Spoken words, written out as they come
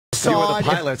You were the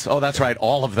pilots. Oh, that's right,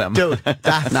 all of them. Dude,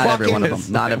 not every one of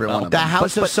them. Not every one of them. The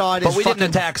House of Saud is we didn't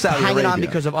attack Saudi hanging Arabia on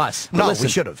because of us. But No, listen, we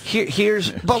should have.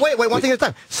 Here's. But wait, one thing at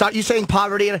a time. You're saying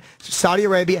poverty in Saudi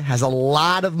Arabia has a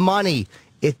lot of money.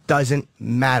 It doesn't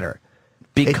matter.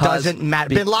 It doesn't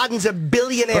matter. Bin Laden's a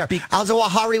billionaire.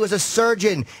 Al-Zawahiri was a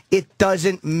surgeon. It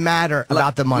doesn't matter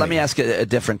about the money. Let me ask a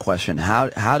different question. How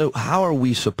are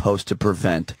we supposed to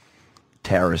prevent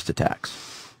terrorist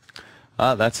attacks?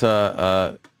 That's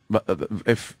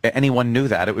if anyone knew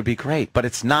that, it would be great. But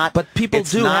it's not. But people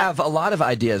do have a lot of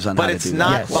ideas on how to do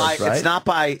that. But it's not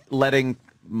by letting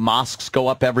mosques go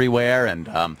up everywhere and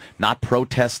not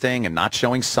protesting and not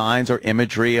showing signs or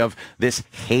imagery of this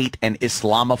hate and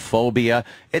Islamophobia.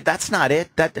 That's not it.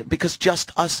 Because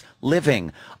just us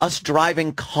living, us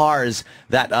driving cars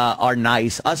that are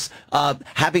nice, us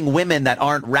having women that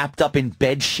aren't wrapped up in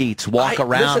bed sheets walk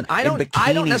around in bikinis.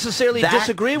 I don't necessarily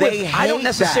disagree with. I don't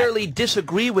necessarily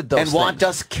disagree with those and want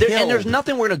us killed. And there's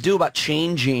nothing we're going to do about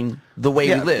changing the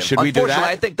way we live. Should we do that?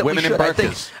 I think that women we should.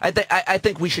 I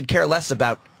think we should care less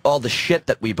about all the shit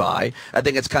that we buy. I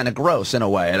think it's kind of gross in a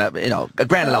way. And you know,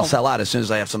 granted, I'll sell out as soon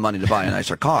as I have some money to buy a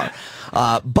nicer car.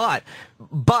 But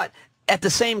at the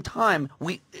same time,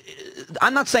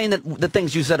 I'm not saying that the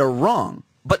things you said are wrong.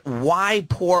 But why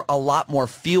pour a lot more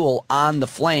fuel on the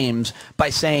flames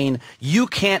by saying you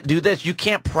can't do this, you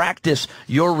can't practice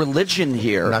your religion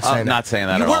here? Not saying that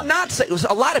at all. We're not saying.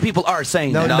 A lot of people are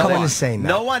saying that. No one is saying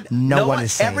that. No one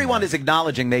is saying everyone is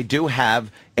acknowledging they do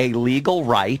have a legal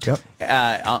right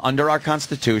under our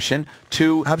Constitution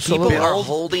to People are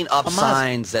holding up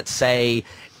signs that say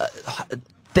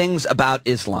things about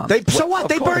Islam. So what?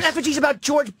 They burn effigies about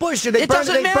George Bush. It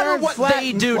doesn't matter what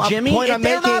they do, Jimmy. They're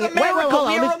not America.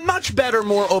 We are a much better,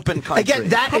 more open country. Again,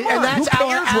 that's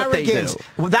our arrogance.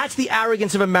 Well, that's the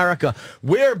arrogance of America.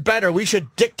 We're better. We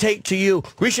should dictate to you.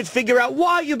 We should figure out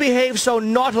why you behave so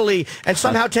naughtily and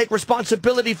somehow take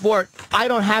responsibility for it. I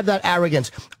don't have that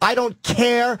arrogance. I don't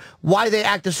care why they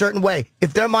act a certain way.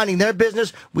 If they're minding their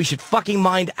business, we should fucking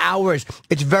mind ours.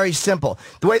 It's very simple.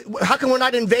 How come we're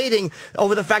not invading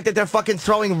over the fact that they're fucking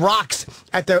throwing rocks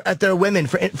at their women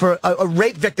for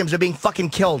rape victims are being fucking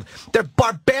killed? They're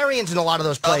barbarians in a lot of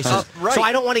those places. Right. So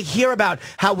I don't want to hear about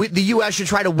how the U.S. should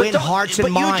try to win hearts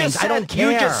and minds. I don't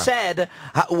care. You just said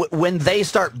when they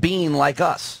start being like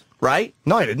us, right?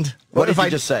 No, I didn't. What did I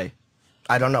just say?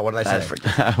 I don't know. What did I say?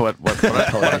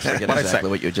 I forget exactly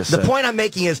what you just said. The point I'm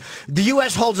making is the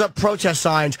U.S. holds up protest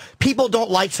signs. People don't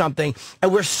like something,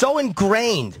 and we're so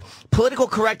ingrained. Political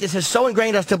correctness has so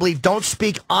ingrained us to believe don't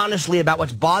speak honestly about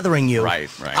what's bothering you. Right.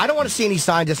 I don't want to see any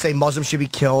signs that say Muslims should be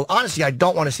killed. Honestly, I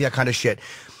don't want to see that kind of shit.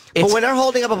 But when they're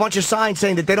holding up a bunch of signs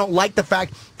saying that they don't like the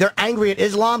fact they're angry at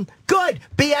Islam, good.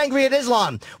 Be angry at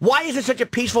Islam. Why is it such a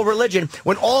peaceful religion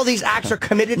when all these acts are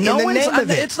committed in the name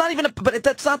of it? It's not even. But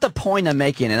that's not the point I'm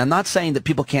making. And I'm not saying that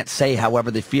people can't say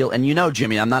however they feel. And you know,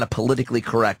 Jimmy, I'm not a politically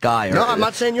correct guy. No, I'm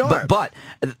not saying you are. But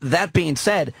that being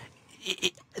said,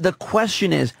 the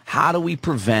question is, how do we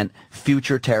prevent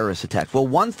future terrorist attacks? Well,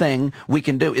 one thing we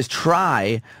can do is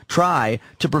try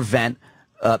to prevent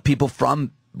people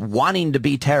from wanting to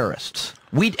be terrorists.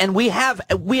 We have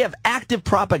active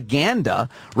propaganda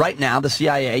right now. The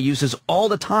CIA uses all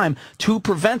the time to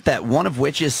prevent that. One of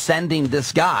which is sending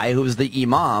this guy, who is the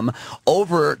imam,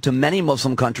 over to many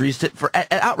Muslim countries for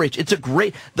outreach. It's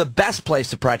the best place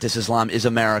to practice Islam is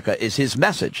America. Is his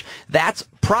message? That's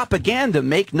propaganda.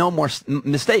 Make no more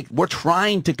mistake. We're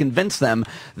trying to convince them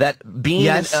that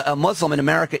being a Muslim in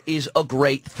America is a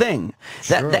great thing.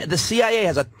 Sure. That the CIA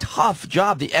has a tough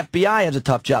job. The FBI has a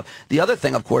tough job. The other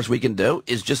thing, of course, we can do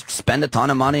is just spend a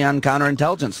ton of money on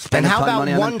counterintelligence. And how about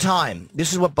one time?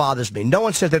 This is what bothers me. No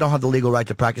one says they don't have the legal right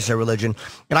to practice their religion.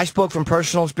 And I spoke from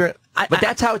personal experience. But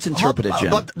that's how it's interpreted, Jim.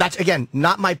 But that's, again,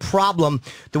 not my problem,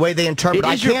 the way they interpret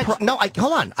it.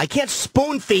 Hold on. I can't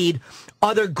spoon feed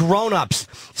other grown-ups.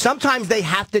 Sometimes they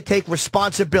have to take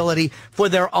responsibility for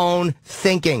their own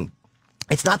thinking.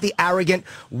 It's not the arrogant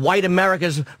white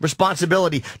America's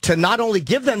responsibility to not only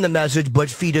give them the message, but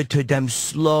feed it to them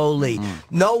slowly.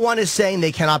 No one is saying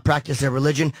they cannot practice their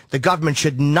religion. The government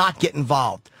should not get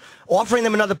involved. Offering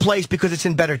them another place because it's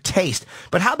in better taste.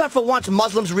 But how about for once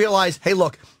Muslims realize, hey,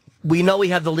 look, we know we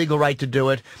have the legal right to do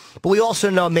it, but we also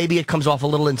know maybe it comes off a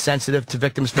little insensitive to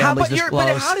victims' families.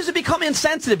 But how does it become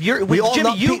insensitive? You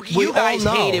guys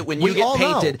hate it when you get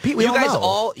painted. You guys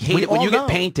all hate it when you get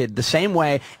painted the same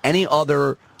way any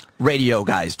other radio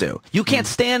guys do. You can't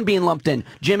stand being lumped in.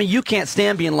 Jimmy, you can't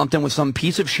stand being lumped in with some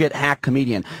piece of shit hack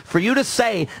comedian. For you to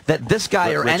say that this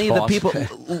guy or any of the people...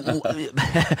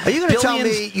 Are you going to tell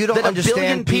me you don't that understand, a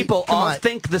billion people all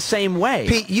think the same way?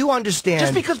 Pete, you understand...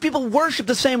 Just because people worship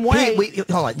the same way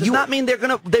hold on. does not mean they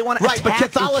want to right, but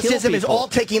Catholicism is all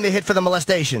taking the hit for the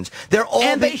molestations. They're all...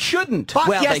 And they shouldn't. Fuck,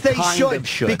 well, yes, they should.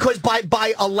 should. Because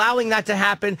by allowing that to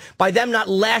happen, by them not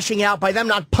lashing out, by them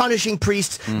not punishing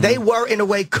priests, they were, in a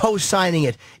way, co-signing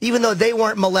it. Even though they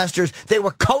weren't molesters, they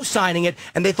were co-signing it,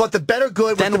 and they thought the better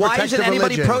good was then to why protect isn't the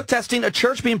anybody religion. Protesting a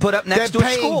church being put up next to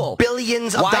a school?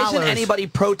 Billions of why dollars. isn't anybody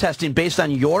protesting, based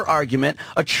on your argument,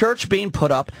 a church being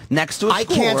put up next to a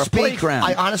school or a playground?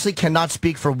 I honestly cannot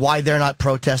speak for why they're not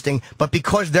protesting, but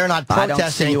because they're not protesting... I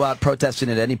don't see you out protesting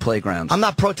at any playground. I'm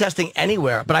not protesting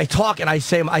anywhere, but I talk and I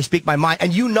speak my mind,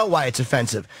 and you know why it's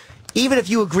offensive. Even if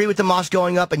you agree with the mosque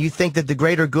going up and you think that the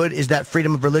greater good is that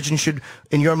freedom of religion should,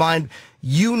 in your mind,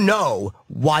 you know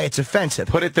why it's offensive.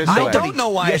 Put it this way. I don't know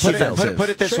why it's offensive. Put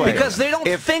it this way. Because they don't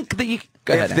think that you...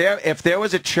 If there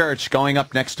was a church going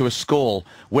up next to a school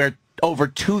where over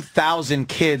 2,000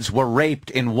 kids were raped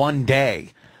in one day,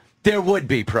 there would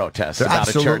be protests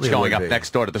about a church going up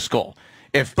next door to the school.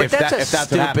 But that's a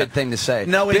stupid thing to say.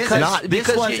 No, it is not.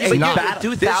 Because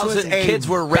 2,000 kids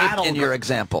were raped in your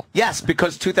example. Yes,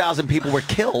 because 2,000 people were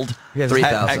killed.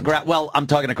 3,000. Well, I'm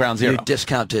talking at Ground Zero. You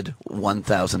discounted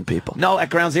 1,000 people. No, at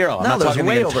Ground Zero. I'm not talking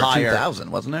way the over entire...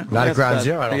 2,000, wasn't there? Not at Ground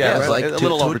Zero. I don't yeah, it was like a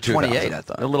little over 228, I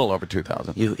thought. A little over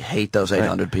 2,000. You hate those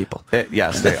 800 people.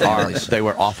 Yes, they are. They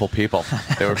were awful people.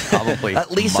 They were probably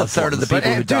at least a third of the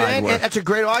people who died were. That's a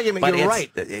great argument. You're right.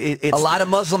 A lot of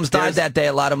Muslims died that day.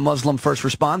 A lot of Muslim first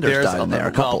responders died in there.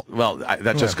 A couple. Well,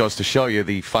 that just goes to show you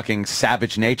the fucking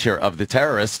savage nature of the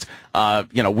terrorists.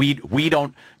 You know, we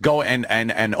don't go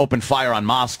and open fire on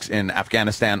mosques in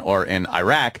Afghanistan or in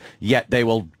Iraq, yet they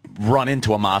will run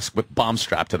into a mosque with bombs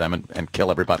strapped to them and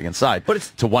kill everybody inside. But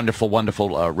it's a wonderful,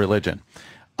 wonderful religion.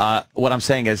 What I'm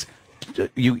saying is,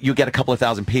 you get a couple of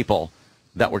thousand people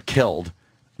that were killed.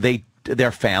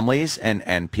 Their families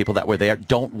and people that were there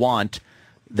don't want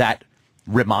that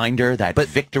reminder, that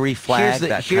victory flag.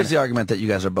 Here's the argument that you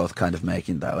guys are both kind of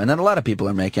making, though, and that a lot of people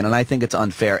are making, and I think it's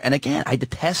unfair. And again, I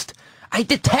detest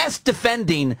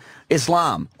defending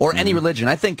Islam or any religion.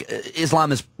 I think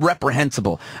Islam is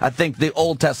reprehensible. I think the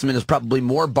Old Testament is probably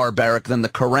more barbaric than the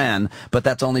Quran, but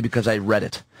that's only because I read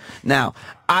it. Now,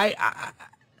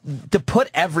 to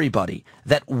put everybody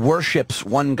that worships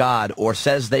one God or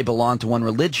says they belong to one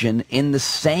religion in the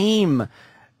same...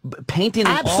 painting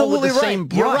them all with the same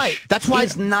brush. You're right. That's why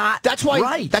it's not. That's why.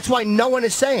 Right. That's why no one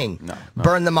is saying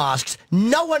burn the mosques.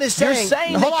 No one is saying. You're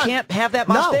saying they can't have that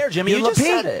mosque there, Jimmy. You just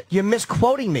said it. You're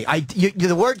misquoting me.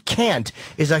 The word "can't"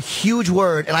 is a huge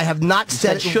word, and I have not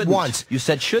said it once. You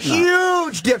said should not.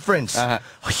 Huge difference.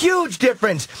 Huge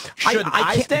difference.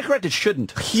 I stand corrected.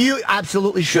 Shouldn't.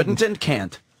 Absolutely shouldn't and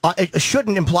can't.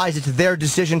 Shouldn't implies it's their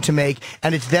decision to make,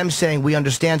 and it's them saying we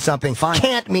understand something. Fine.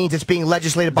 Can't means it's being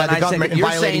legislated by the government and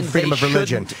violating freedom of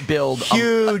religion. Build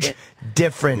huge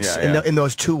difference in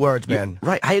those two words, man.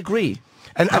 Right, I agree.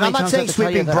 And I'm not saying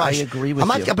sweeping brush. I agree with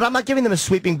you. But I'm not giving them a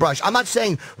sweeping brush. I'm not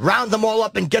saying round them all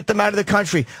up and get them out of the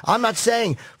country. I'm not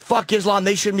saying fuck Islam.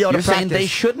 They shouldn't be able to practice. You're saying they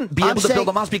shouldn't be able to build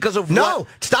a mosque because of what? No,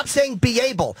 stop saying be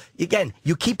able. Again,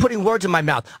 you keep putting words in my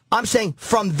mouth. I'm saying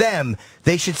from them,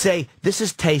 they should say, this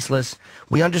is tasteless.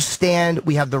 We understand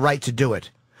we have the right to do it.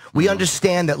 We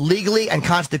understand that legally and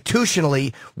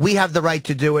constitutionally, we have the right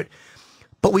to do it.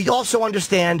 But we also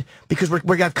understand, because we're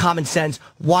going to have common sense,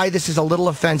 why this is a little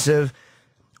offensive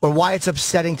or why it's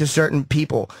upsetting to certain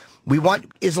people. We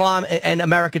want Islam and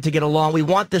America to get along. We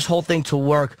want this whole thing to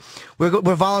work. We're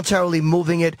voluntarily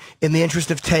moving it in the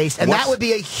interest of taste. And that would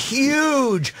be a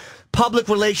huge public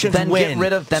relations win. Get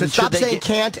rid of, so stop saying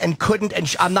can't and couldn't,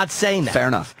 and I'm not saying that. Fair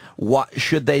enough.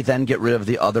 Should they then get rid of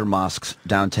the other mosques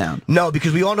downtown? No,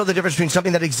 because we all know the difference between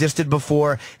something that existed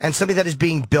before and something that is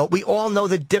being built. We all know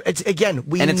the difference. Again,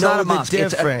 we know not a mosque. The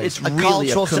difference. It's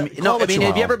really no, I mean,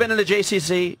 have you ever been to the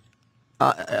JCC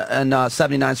on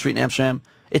 79th Street in Amsterdam?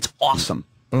 It's awesome.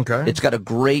 Okay. It's got a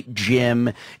great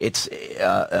gym. It's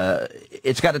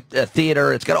got a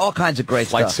theater. It's got all kinds of great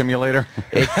Flight stuff. simulator.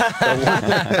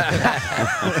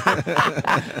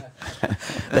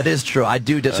 That is true. I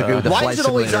do disagree with the flight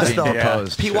simulator being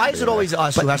proposed. Pete, why is it always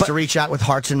us who has to reach out with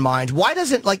hearts and minds? Why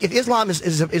doesn't, like, if Islam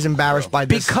is embarrassed by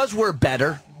this? Because we're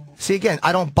better. See, again,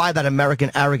 I don't buy that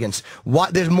American arrogance.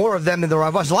 There's more of them than there are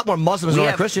of us. There's a lot more Muslims than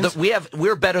there are Christians.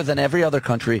 We're better than every other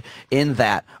country in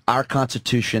that our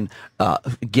Constitution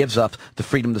gives us the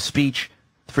freedom of speech,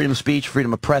 freedom of speech,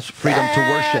 freedom of press, freedom to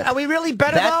worship. Are we really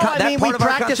better, though? I mean, we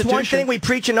practice one thing, we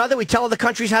preach another, we tell other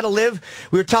countries how to live.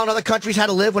 We were telling other countries how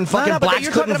to live when fucking blacks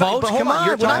couldn't vote. Come on,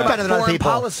 you're we're not better than other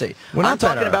people. Policy. I'm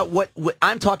talking about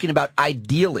I'm talking about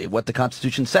ideally what the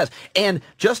Constitution says, and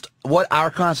just what our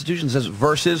Constitution says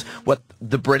versus what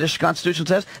the British Constitution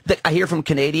says. That I hear from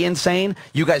Canadians saying,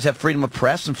 you guys have freedom of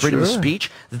press and freedom of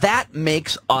speech. That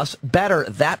makes us better.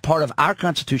 That part of our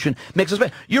Constitution makes us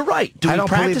better. You're right. Do we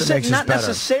practice it? Not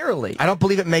necessarily. I don't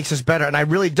believe it makes us better, and I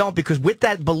really don't, because with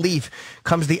that belief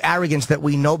comes the arrogance that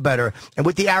we know better, and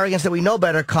with the arrogance that we know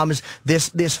better comes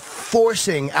this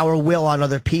forcing our will on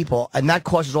other people, and that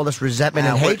causes all this resentment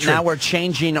and hatred. Now we're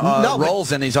changing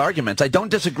roles in these arguments. I don't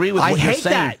disagree with what you're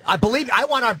saying. I hate that. I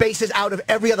want our bases out of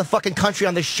every other fucking country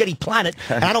on this shitty planet,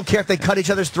 and I don't care if they cut each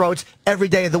other's throats every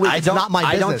day of the week. It's not my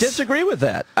business. I don't disagree with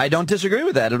that. I don't disagree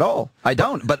with that at all. I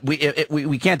don't. But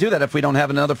we can't do that if we don't have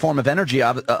another form of energy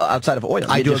outside of oil.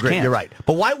 I do agree. You're right.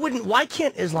 But why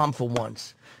can't Islam for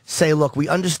once say, look, we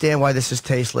understand why this is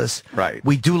tasteless. Right.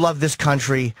 We do love this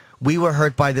country. We were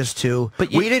hurt by this too.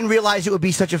 But we didn't realize it would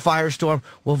be such a firestorm.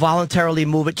 We'll voluntarily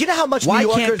move it. Do you know how much New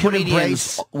Yorkers would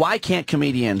embrace? Why can't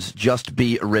comedians just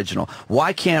be original?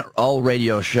 Why can't all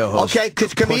radio show hosts? Okay,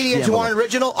 because comedians who aren't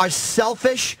original are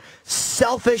selfish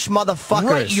motherfuckers.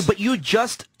 Right, but you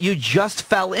just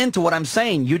fell into what I'm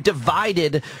saying. You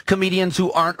divided comedians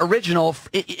who aren't original,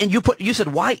 and you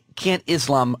said, why can't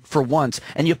Islam for once?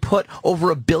 And you put over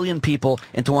 1 billion people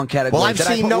into one category. Well,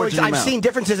 I've seen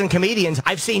differences in comedians.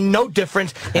 I've seen no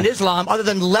difference in Islam other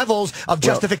than levels of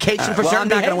justification for certain I'm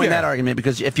not going to win that argument,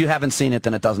 because if you haven't seen it,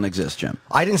 then it doesn't exist, Jim.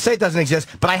 I didn't say it doesn't exist,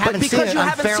 but I haven't seen it.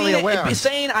 I'm fairly aware.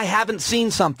 Saying I haven't seen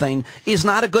something is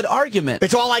not a good argument.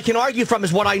 It's all I can argue from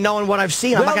is what I know and what I've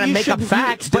seen. I'm not going to make up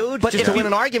facts, dude, just to win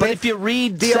an argument. But if you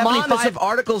read 75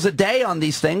 articles a day on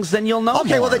these things, then you'll know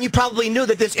Okay, more. well, then you probably knew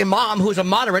that this imam, who's a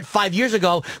moderate 5 years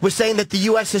ago, was saying that the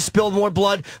U.S. has spilled more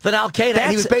blood than Al-Qaeda.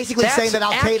 And he was basically saying that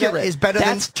Al-Qaeda is better than...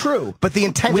 That's true. But the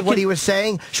intent of what he was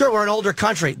saying, sure, we're an older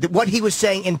country. What he was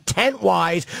saying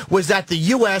intent-wise was that the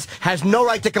U.S. has no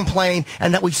right to complain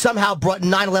and that we somehow brought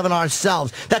 9/11 on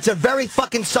ourselves. That's a very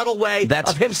fucking subtle way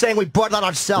of him saying we brought it on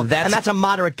ourselves. And that's a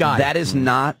moderate guy. That is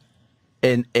not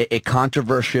a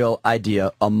controversial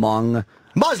idea among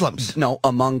Muslims. No,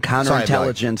 among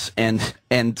counterintelligence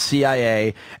and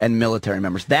CIA and military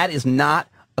members. That is not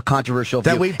a controversial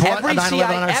view. That we brought 9/11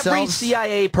 on ourselves? Every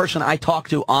CIA person I talk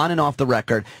to on and off the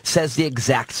record says the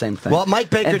exact same thing. Well, Mike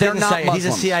Baker didn't say it. He's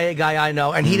a CIA guy I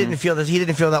know, and he didn't feel this. He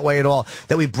didn't feel that way at all,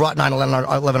 that we brought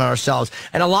 9/11 on ourselves.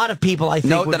 And a lot of people, I think...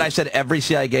 Note that I said every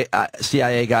CIA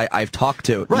guy I've talked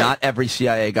to, not every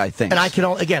CIA guy thinks. And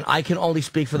I can only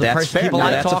speak for the people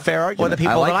I talk to or the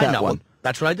people that I know.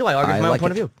 That's what I do. I argue from my own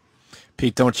point of view.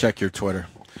 Pete, don't check your Twitter.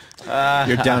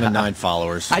 You're down to 9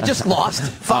 followers. I just lost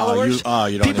followers.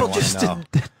 You don't people even just know.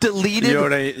 Deleted.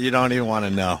 You don't even want to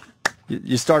know.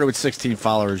 You started with 16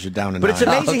 followers. You're down to 9. But it's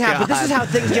amazing how. But this is how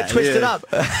things get twisted up.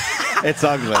 It's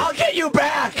ugly. I'll get you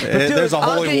back. There's a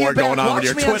holy war going on with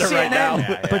your Twitter right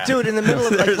now. But dude, in the middle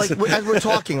of like as we're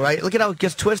talking, right? Look at how it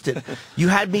gets twisted. You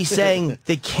had me saying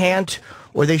they can't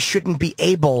or they shouldn't be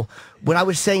able. When I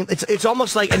was saying it's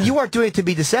almost like, and you weren't doing it to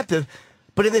be deceptive.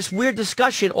 But in this weird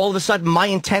discussion, all of a sudden, my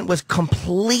intent was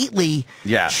completely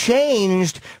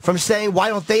changed from saying, why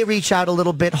don't they reach out a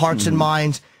little bit, hearts and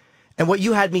minds? And what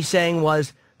you had me saying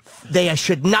was, they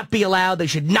should not be allowed, they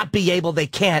should not be able, they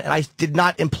can't. And I did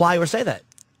not imply or say that.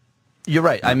 You're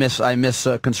right. I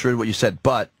misconstrued what you said.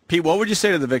 But, Pete, what would you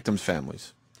say to the victims'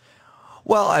 families?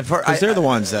 Well, I've heard... Because they're the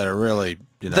ones that are really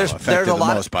affected the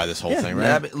most by this whole thing,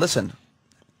 right? Listen,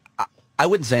 I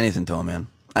wouldn't say anything to them, man.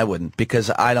 I wouldn't,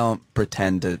 because I don't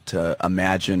pretend to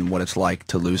imagine what it's like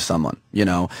to lose someone.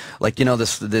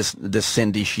 This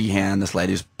Cindy Sheehan, this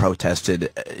lady who's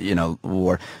protested,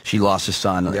 war. She lost her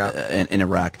son in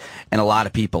Iraq, and a lot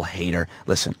of people hate her.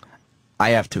 Listen, I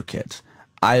have 2 kids.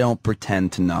 I don't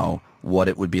pretend to know what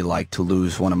it would be like to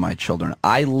lose one of my children.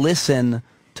 I listen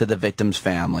to the victims'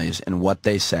 families and what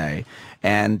they say.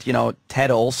 And,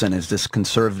 Ted Olson is this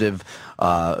conservative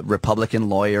Republican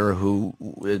lawyer who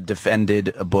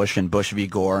defended Bush and Bush v.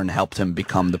 Gore and helped him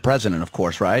become the president, of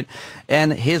course, right?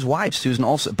 And his wife, Susan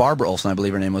Olson, Barbara Olson, I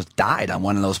believe her name was, died on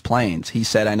one of those planes. He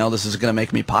said, I know this is going to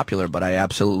make me popular, but I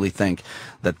absolutely think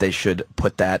that they should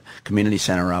put that community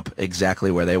center up exactly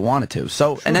where they wanted to.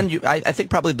 So, and then I think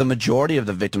probably the majority of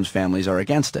the victims' families are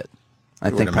against it. I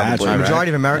think probably the majority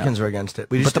of Americans are against it.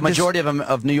 But the majority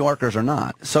of New Yorkers are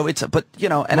not. So it's, and the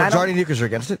majority of New Yorkers are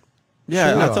against it.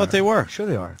 Yeah, I thought they were. Sure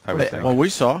they are. Well, we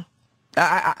saw.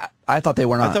 I thought they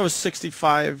were not. I thought it was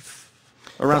 65.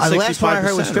 Around 65%, the last one I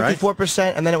heard was 54%,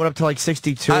 right? and then it went up to like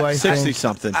 62, I think.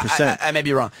 60-something percent. I may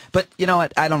be wrong. but you know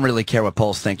what? I don't really care what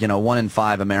polls think. 1 in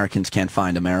 5 Americans can't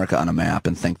find America on a map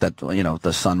and think that,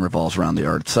 the sun revolves around the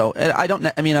earth. So I don't,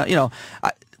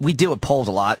 we deal with polls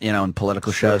a lot, in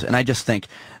political shows, and I just think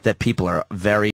that people are very